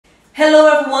Hello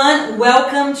everyone,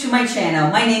 welcome to my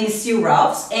channel. My name is Sue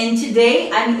Ralphs and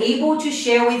today I'm able to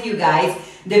share with you guys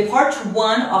the part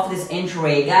 1 of this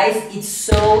entryway. Guys, it's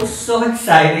so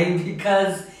exciting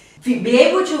because to be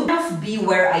able to be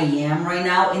where I am right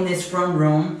now in this front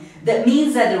room, that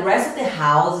means that the rest of the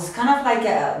house is kind of like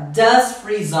a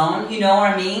dust-free zone, you know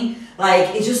what I mean?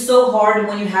 Like, it's just so hard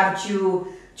when you have to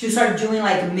start doing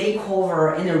like a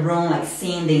makeover in a room, like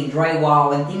sanding,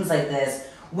 drywall and things like this,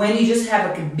 when you just have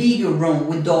like a bigger room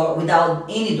without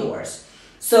any doors.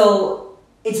 So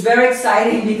it's very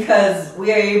exciting because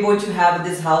we are able to have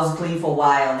this house clean for a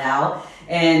while now,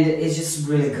 and it's just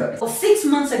really good. Well, 6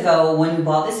 months ago when we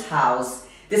bought this house,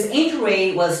 this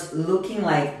entryway was looking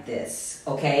like this,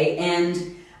 okay? And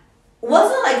it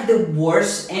wasn't like the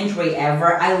worst entryway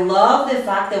ever. I love the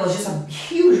fact that it was just a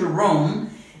huge room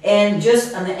and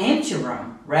just an empty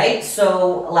room, right?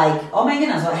 So like, oh my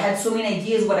goodness, I had so many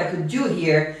ideas what I could do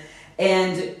here.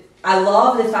 And I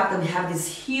love the fact that we have this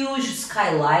huge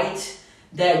skylight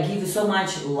that gives you so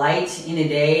much light in the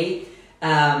day,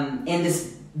 and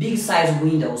this big size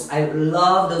windows. I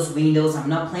love those windows. I'm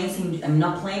not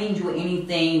planning to do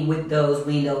anything with those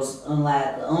windows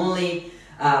unless only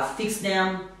fix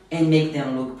them and make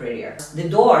them look prettier. The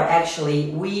door,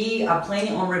 actually, we are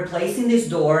planning on replacing this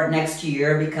door next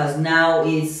year because now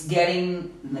it's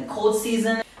getting in the cold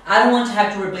season. I don't want to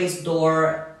have to replace the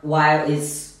door while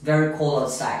it's very cold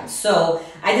outside. So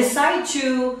I decided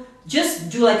to just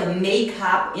do like a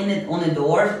makeup on the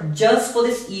door just for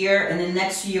this year, and then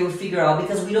next year we'll figure out,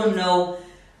 because we don't know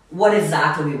what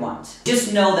exactly we want.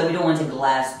 Just know that we don't want a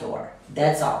glass door.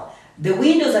 That's all. The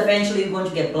windows eventually we're going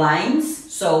to get blinds,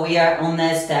 so we are on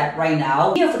that step right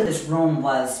now. Here for this room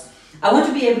was, I want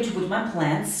to be able to put my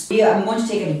plants. I'm going to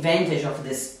take advantage of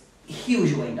this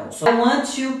huge window. So I want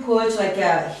to put like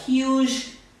a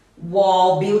huge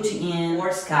wall built-in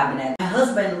sports cabinet. My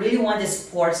husband really wants this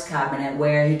sports cabinet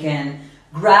where he can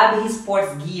grab his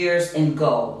sports gears and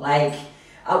go. Like,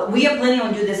 we are planning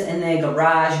on doing this in the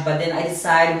garage, but then I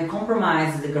decided we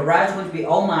compromise. The garage is going to be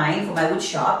all mine for my wood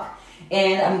shop.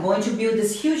 And I'm going to build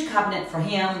this huge cabinet for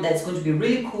him that's going to be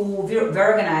really cool, very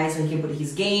organized, so he can put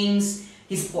his games,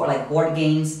 like board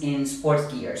games and sports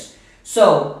gears.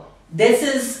 So this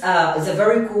is a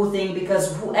very cool thing,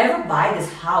 because whoever buy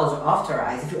this house, or after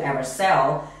us, if you ever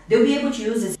sell, they'll be able to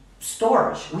use this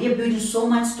storage. We are building so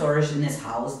much storage in this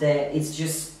house that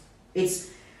it's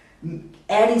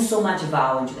adding so much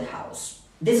value into the house.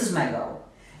 This is my goal.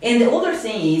 And the other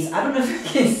thing is, I don't know if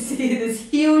you can see this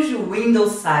huge window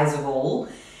size hole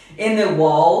in the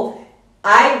wall.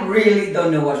 I really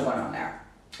don't know what's going on there.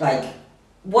 Like,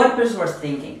 what person was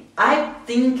thinking? I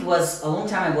think it was a long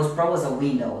time ago, probably was a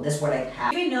window. That's what I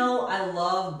have. Even though I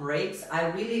love bricks, I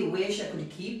really wish I could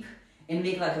keep and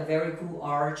make like a very cool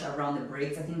arch around the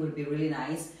bricks. I think it would be really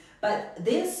nice. But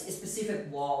this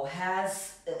specific wall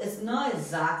it's not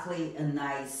exactly a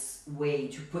nice way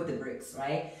to put the bricks,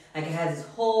 right? Like, it has this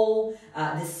hole,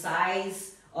 the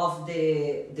size of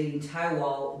the entire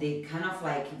wall, they kind of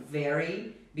like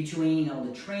vary between, you know,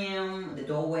 the trim, the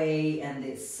doorway, and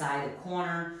the side, the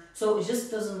corner. So it just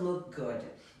doesn't look good.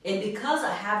 And because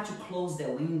I have to close the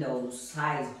window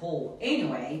size hole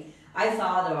anyway, I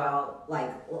thought about, like,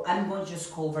 I'm going to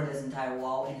just cover this entire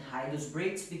wall and hide those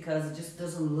bricks because it just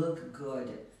doesn't look good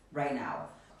right now.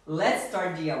 Let's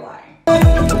start DIY.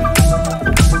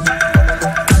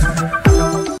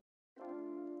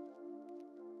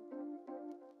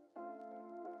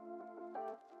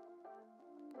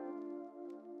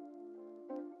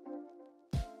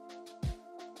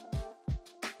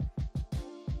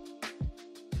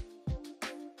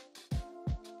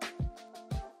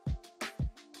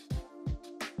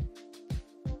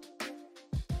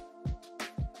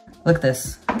 Look at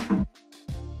this.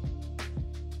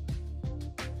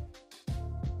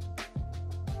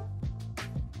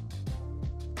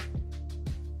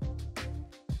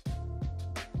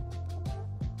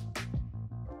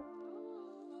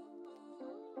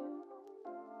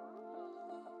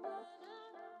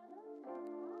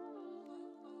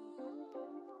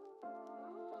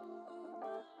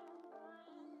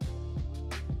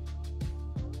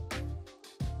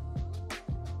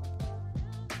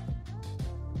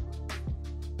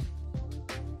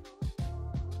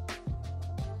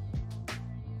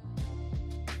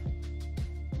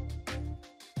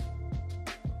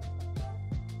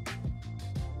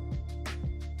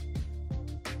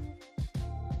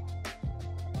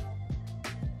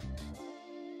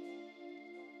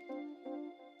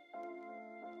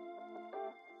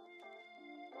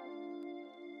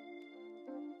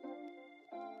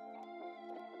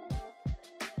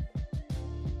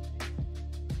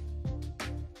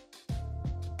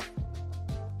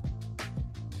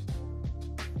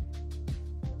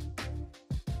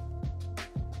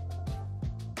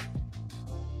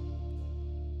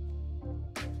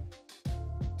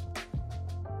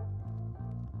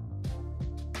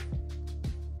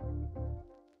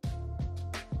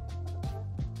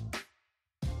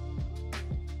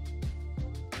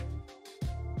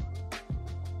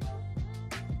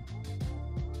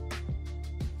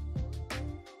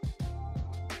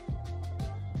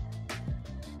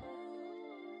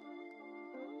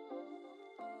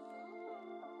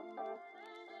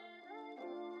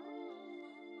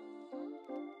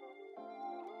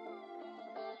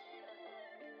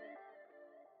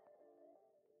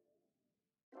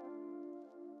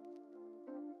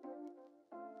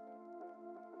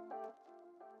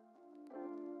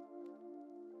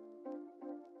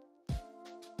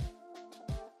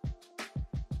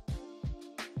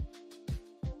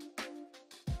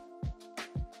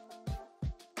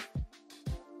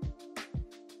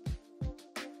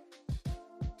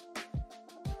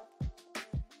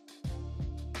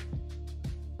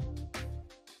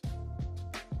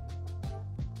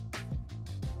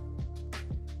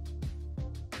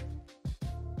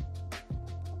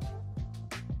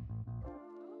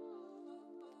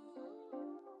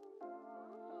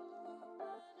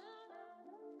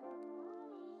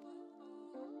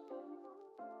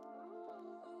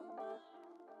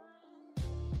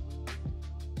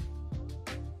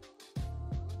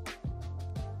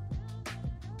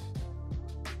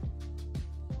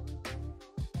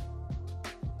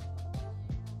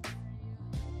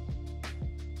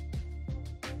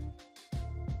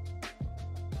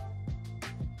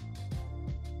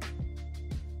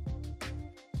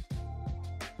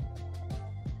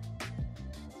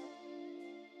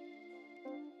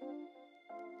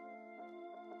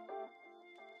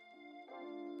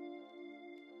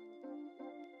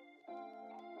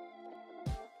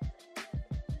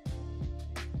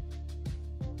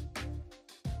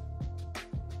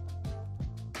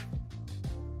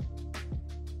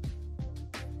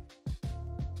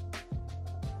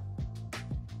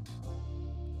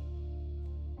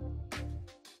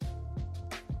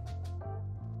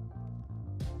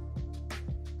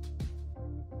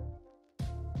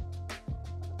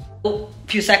 A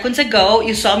few seconds ago,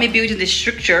 you saw me building this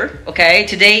structure, okay?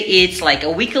 Today it's like a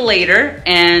week later,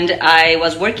 and I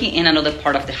was working in another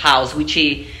part of the house, which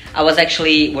I was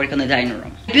actually working on the dining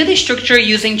room. I built this structure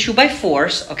using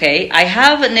 2x4s, okay? I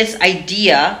have this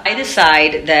idea. I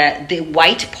decide that the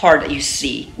white part that you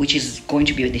see, which is going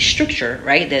to be the structure,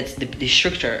 right? That's the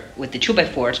structure with the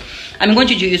 2x4s. I'm going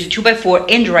to use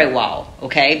 2x4 and drywall,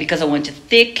 okay? Because I want it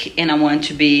thick and I want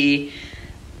to be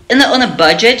on a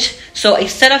budget. So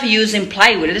instead of using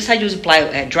plywood, I decided to use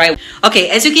drywall. Okay,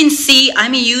 as you can see,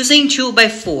 I'm using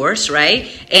 2x4s, right?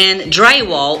 And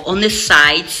drywall on the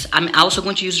sides. I'm also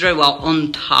going to use drywall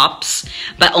on tops,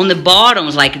 but on the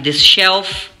bottoms, like this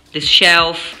shelf,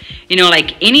 you know,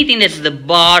 like anything that's the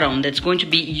bottom that's going to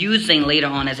be using later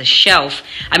on as a shelf,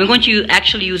 I'm going to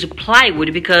actually use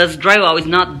plywood because drywall is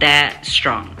not that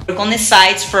strong. Work on the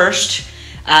sides first.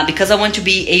 Because I want to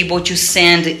be able to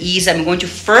sand easy, I'm going to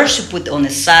first put on the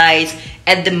sides,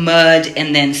 add the mud,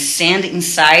 and then sand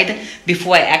inside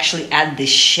before I actually add the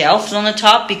shelves on the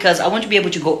top, because I want to be able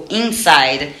to go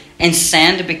inside and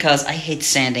sand because I hate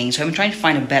sanding. So I'm trying to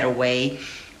find a better way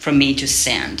for me to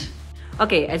sand.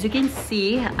 Okay, as you can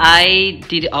see, I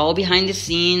did it all behind the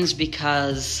scenes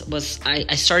because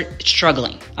I started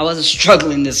struggling. I was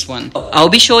struggling this one. I'll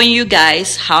be showing you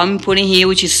guys how I'm putting here,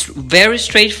 which is very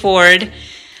straightforward.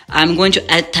 I'm going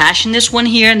to attach in this one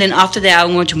here, and then after that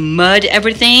I'm going to mud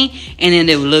everything, and then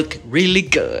they will look really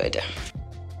good.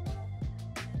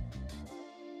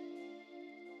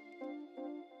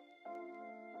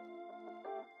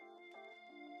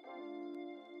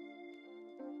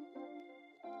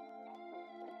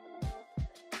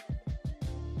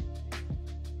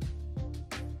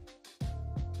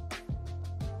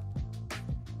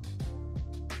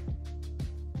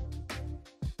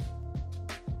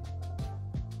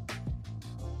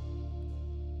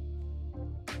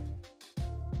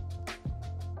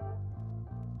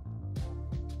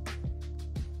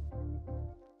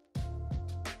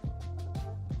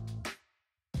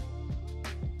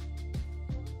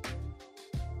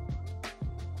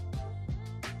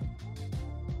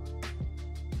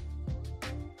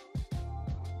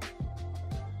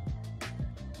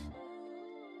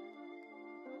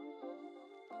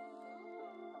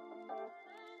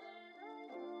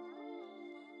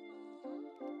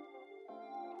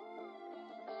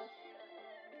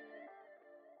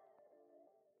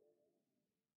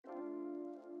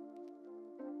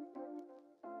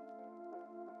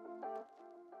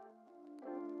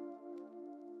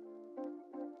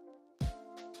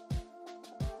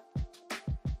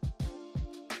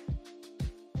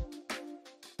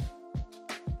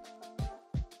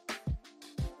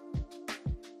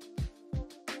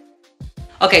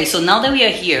 Okay, so now that we are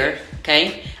here,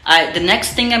 okay, the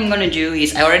next thing I'm gonna do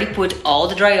is I already put all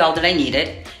the drywall that I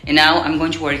needed, and now I'm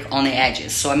going to work on the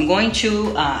edges. So I'm going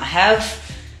to have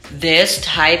this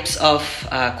types of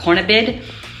corner bed,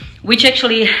 which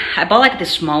actually I bought like the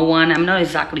small one. I'm not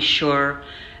exactly sure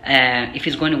if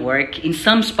it's going to work. In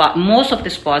some spot, most of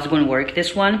the spots going to work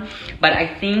this one, but I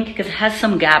think because it has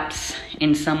some gaps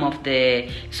in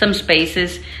some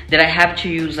spaces that I have to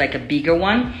use like a bigger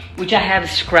one, which I have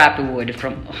scrap wood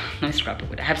from, not scrap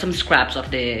wood, I have some scraps of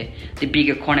the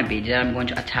bigger corner bed that I'm going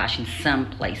to attach in some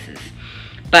places.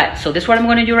 But so this is what I'm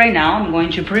going to do right now. I'm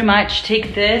going to pretty much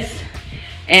take this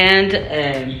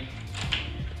and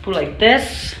put like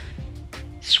this,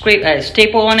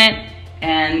 staple on it,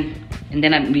 and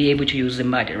then I'll be able to use the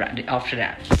mud right after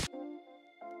that.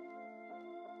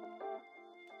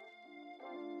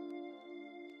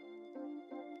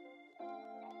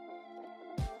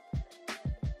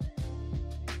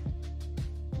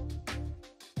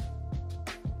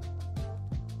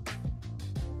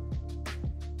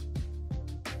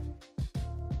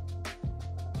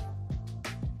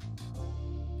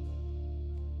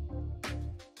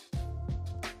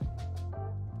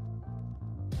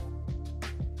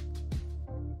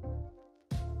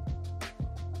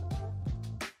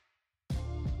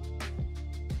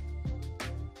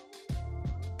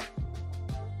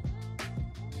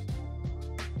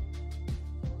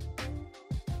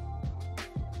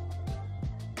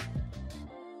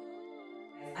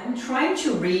 I'm trying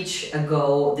to reach a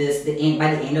goal by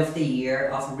the end of the year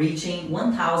of reaching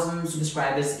 1,000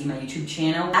 subscribers in my YouTube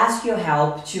channel. Ask your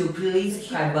help to please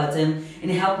subscribe button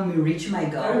and help me reach my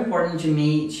goal. Very important to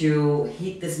me to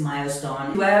hit this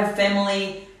milestone. Do I have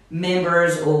family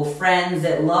members or friends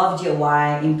that love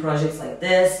DIY in projects like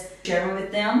this? Sharing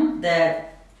with them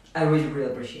that I really,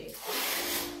 really appreciate.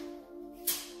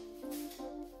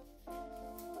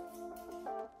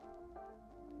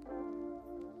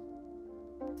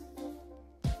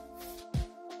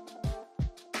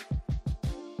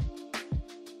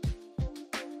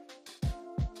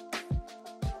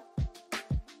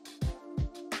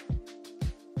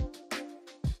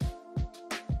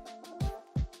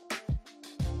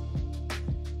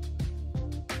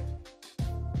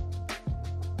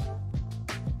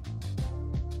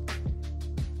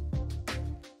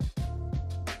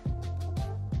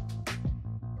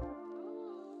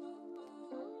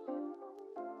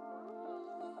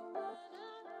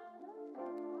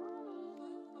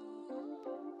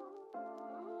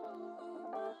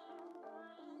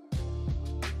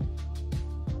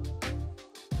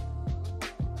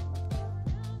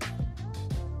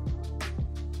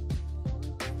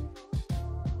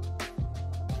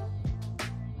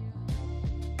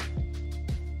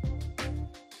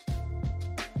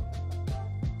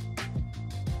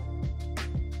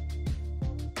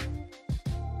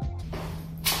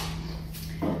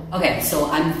 Okay, so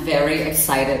I'm very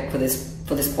excited for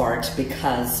this part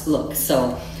because look,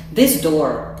 so this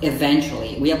door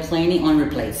eventually we are planning on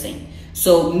replacing.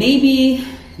 So maybe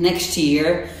next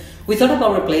year, we thought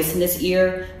about replacing this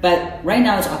year, but right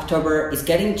now it's October, it's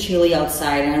getting chilly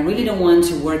outside, and I really don't want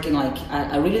to work in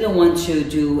I really don't want to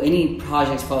do any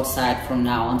projects for outside from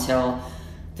now until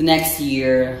the next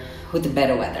year with the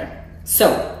better weather. So,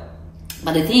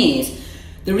 but the thing is,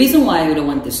 the reason why we don't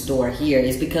want this door here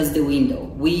is because the window.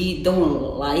 We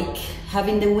don't like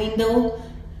having the window.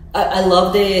 I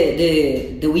love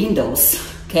the windows,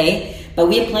 okay? But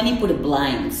we are planning to put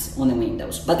blinds on the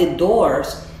windows. But the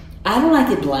doors, I don't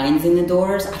like the blinds in the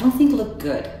doors. I don't think look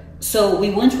good. So we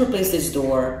want to replace this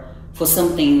door for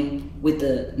something with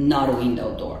not a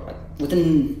window door, with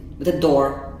a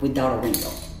door without a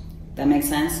window. That makes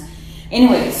sense?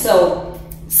 Anyway, so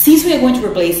since we are going to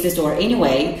replace this door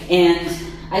anyway, and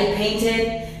I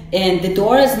painted, and the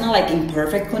door is not like in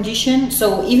perfect condition,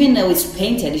 so even though it's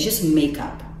painted, it's just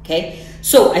makeup, okay?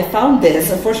 So I found this.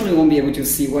 Unfortunately, you won't be able to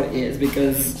see what it is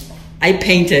because I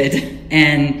painted,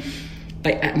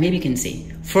 but maybe you can see.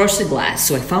 Frosted glass.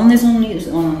 So I found this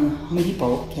on Home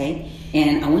Depot, okay?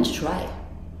 And I want to try it.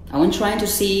 I want to try to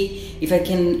see if I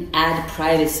can add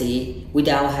privacy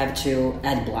without having to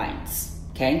add blinds,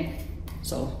 okay?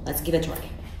 So let's give it a try.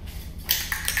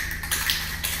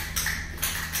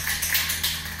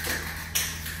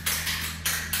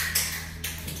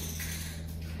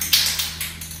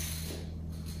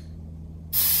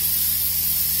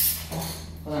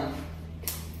 Hold on.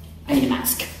 I need a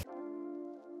mask.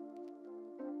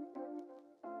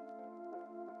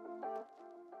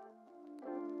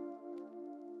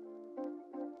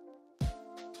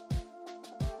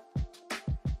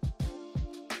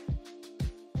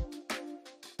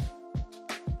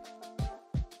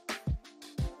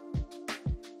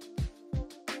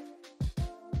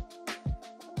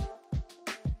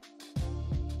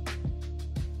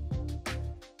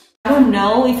 I don't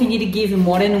know if you need to give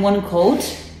more than one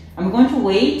coat. I'm going to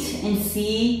wait and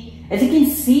see. As you can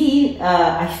see,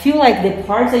 I feel like the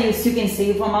parts that you still can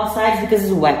see from outside is because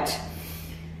it's wet.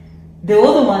 The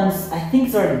other ones, I think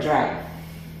it's already dry.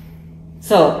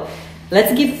 So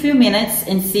let's give a few minutes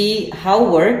and see how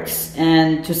it works,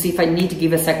 and to see if I need to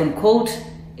give a second coat.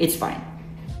 It's fine.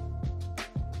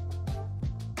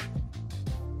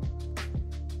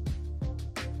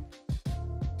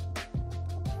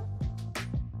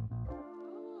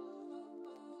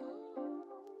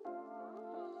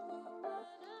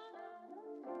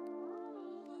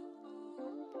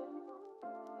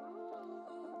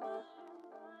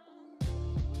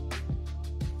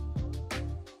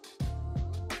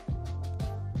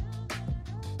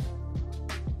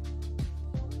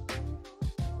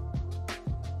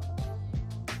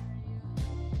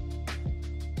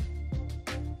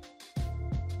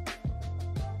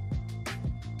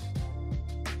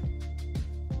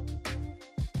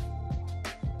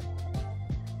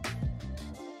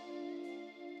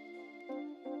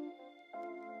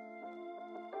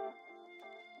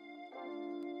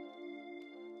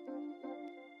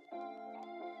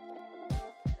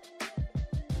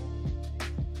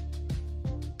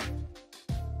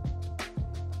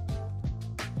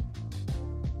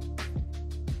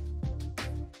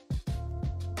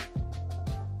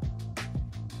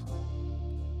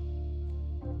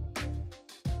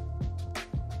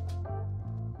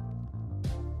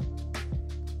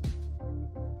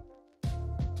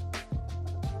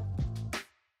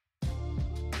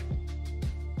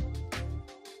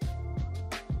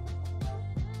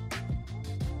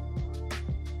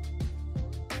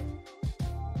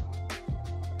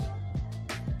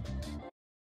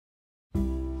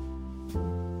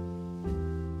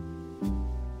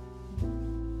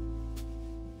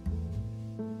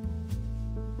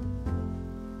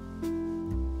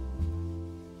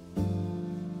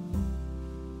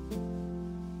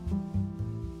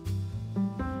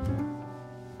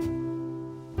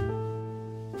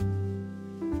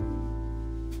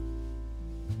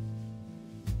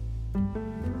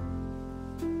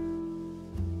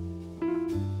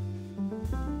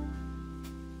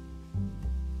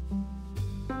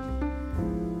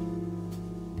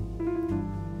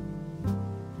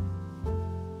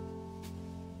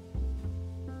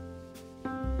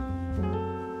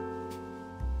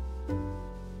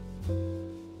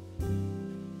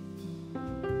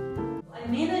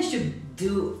 Managed to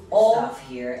do all stuff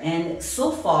here, and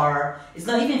so far it's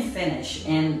not even finished,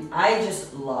 and I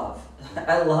just love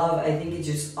I think it's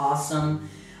just awesome.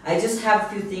 I just have a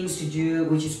few things to do,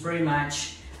 which is pretty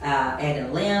much add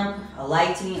a lamp, a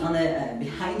lighting on the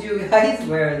behind you guys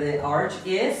where the arch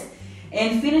is,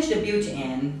 and finish the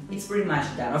built-in. It's pretty much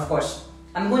done. Of course,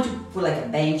 I'm going to put like a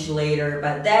bench later,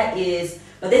 but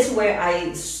that's where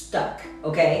I stuck,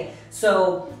 okay?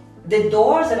 So the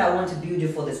doors that I want to build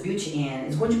for this built-in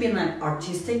is going to be an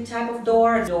artistic type of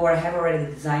door. The door I have already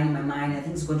designed in my mind. I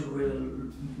think it's going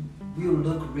to will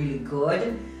look really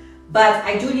good. But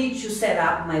I do need to set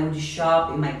up my wood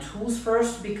shop and my tools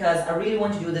first because I really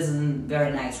want to do this in a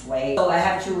very nice way. So I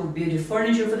have to build the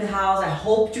furniture for the house. I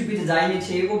hope to be the dining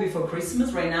table before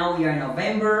Christmas. Right now we are in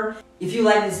November. If you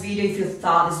like this video, if you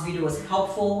thought this video was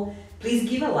helpful, please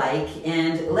give a like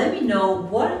and let me know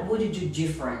what would you do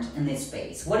different in this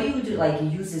space. What do you do, like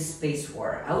use this space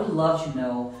for? I would love to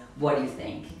know what you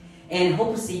think. And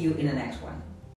hope to see you in the next one.